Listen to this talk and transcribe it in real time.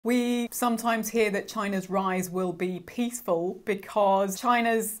We sometimes hear that China's rise will be peaceful because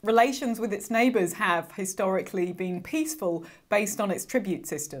China's relations with its neighbours have historically been peaceful based on its tribute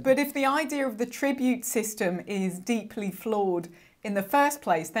system. But if the idea of the tribute system is deeply flawed in the first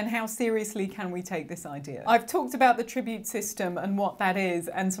place, then how seriously can we take this idea? I've talked about the tribute system and what that is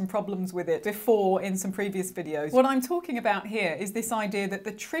and some problems with it before in some previous videos. What I'm talking about here is this idea that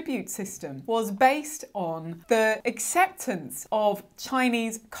the tribute system was based on the acceptance of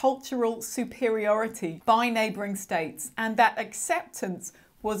Chinese cultural superiority by neighbouring states, and that acceptance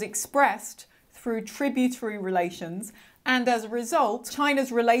was expressed through tributary relations. And as a result,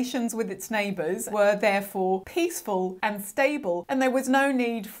 China's relations with its neighbours were therefore peaceful and stable, and there was no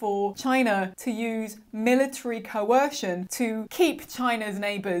need for China to use military coercion to keep China's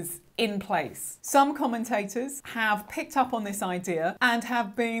neighbours in place. Some commentators have picked up on this idea and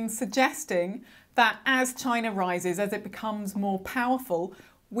have been suggesting that as China rises, as it becomes more powerful,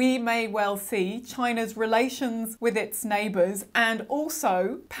 we may well see China's relations with its neighbours, and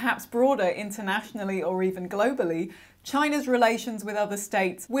also, perhaps broader internationally or even globally, China's relations with other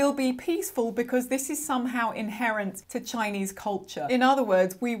states will be peaceful because this is somehow inherent to Chinese culture. In other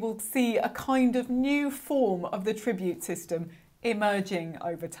words, we will see a kind of new form of the tribute system emerging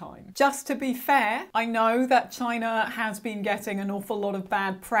over time. Just to be fair, I know that China has been getting an awful lot of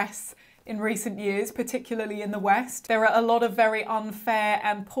bad press in recent years, particularly in the West. There are a lot of very unfair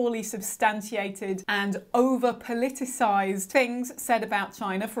and poorly substantiated and over-politicised things said about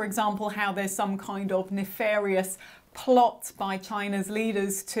China. For example, how there's some kind of nefarious plot by China's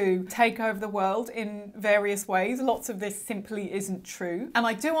leaders to take over the world in various ways. Lots of this simply isn't true. And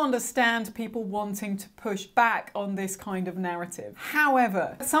I do understand people wanting to push back on this kind of narrative.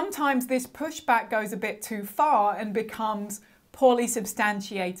 However, sometimes this pushback goes a bit too far and becomes poorly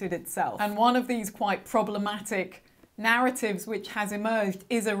substantiated itself. And one of these quite problematic narratives which has emerged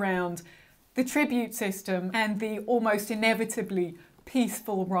is around the tribute system and the almost inevitably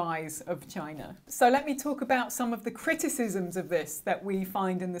peaceful rise of China. So let me talk about some of the criticisms of this that we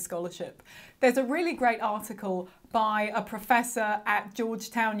find in the scholarship. There's a really great article by a professor at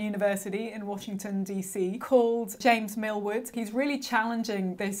Georgetown University in Washington, D.C. called James Millward. He's really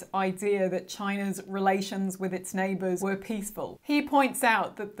challenging this idea that China's relations with its neighbours were peaceful. He points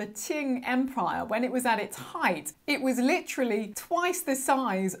out that the Qing Empire, when it was at its height, it was literally twice the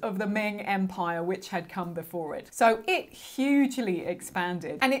size of the Ming Empire which had come before it. So it hugely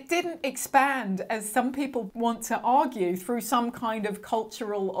expanded. And it didn't expand, as some people want to argue, through some kind of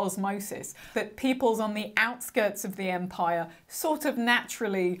cultural osmosis, that peoples on the outskirts of the empire sort of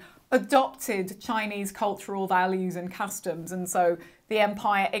naturally adopted Chinese cultural values and customs, and so the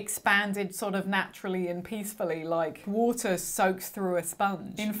empire expanded sort of naturally and peacefully, like water soaks through a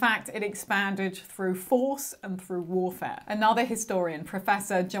sponge. In fact, it expanded through force and through warfare. Another historian,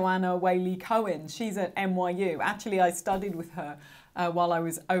 Professor Joanna Waley-Cohen, she's at NYU. Actually, I studied with her while I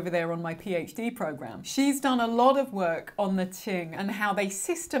was over there on my PhD program. She's done a lot of work on the Qing and how they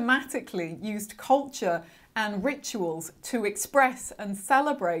systematically used culture and rituals to express and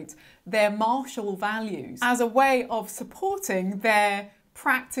celebrate their martial values as a way of supporting their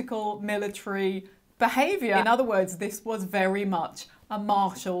practical military behaviour. In other words, this was very much a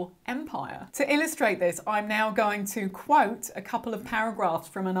martial empire. To illustrate this, I'm now going to quote a couple of paragraphs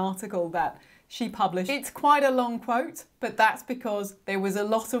from an article that she published. It's quite a long quote, but that's because there was a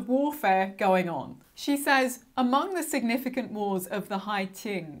lot of warfare going on. She says, among the significant wars of the High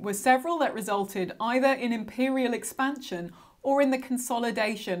Qing were several that resulted either in imperial expansion or in the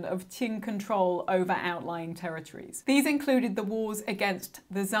consolidation of Qing control over outlying territories. These included the wars against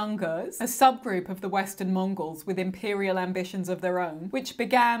the Zungurs, a subgroup of the Western Mongols with imperial ambitions of their own, which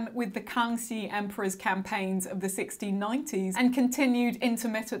began with the Kangxi Emperor's campaigns of the 1690s and continued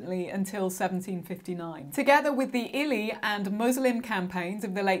intermittently until 1759. Together with the Ili and Muslim campaigns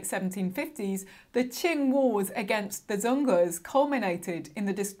of the late 1750s, the Qing wars against the Zungurs culminated in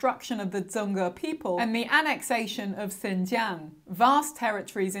the destruction of the Dzungar people and the annexation of Xinjiang, vast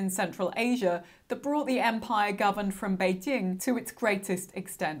territories in Central Asia that brought the empire governed from Beijing to its greatest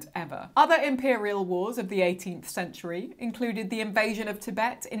extent ever. Other imperial wars of the 18th century included the invasion of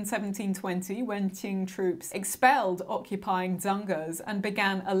Tibet in 1720, when Qing troops expelled occupying Dzungars and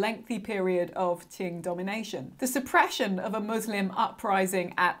began a lengthy period of Qing domination. The suppression of a Muslim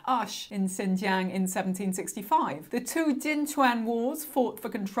uprising at Ush in Xinjiang in 1765. The two Jinchuan wars fought for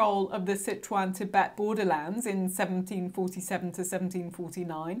control of the Sichuan-Tibet borderlands in 1747 to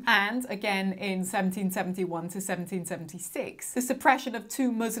 1749, and again in 1771 to 1776, the suppression of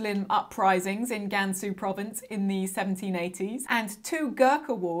two Muslim uprisings in Gansu province in the 1780s, and two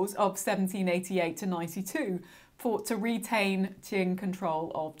Gurkha wars of 1788 to 92, fought to retain Qing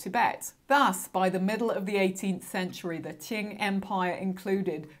control of Tibet. Thus, by the middle of the 18th century, the Qing Empire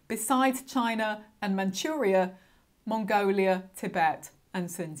included, besides China and Manchuria, Mongolia, Tibet, and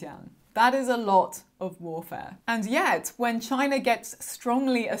Xinjiang. That is a lot of warfare. And yet, when China gets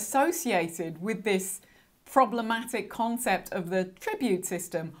strongly associated with this problematic concept of the tribute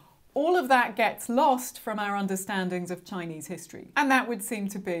system, all of that gets lost from our understandings of Chinese history. And that would seem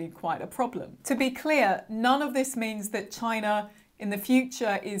to be quite a problem. To be clear, none of this means that China in the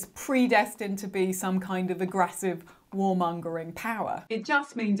future is predestined to be some kind of aggressive warmongering power. It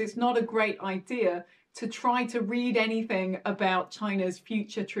just means it's not a great idea to try to read anything about China's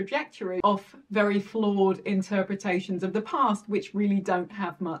future trajectory off very flawed interpretations of the past, which really don't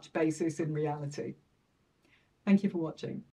have much basis in reality. Thank you for watching.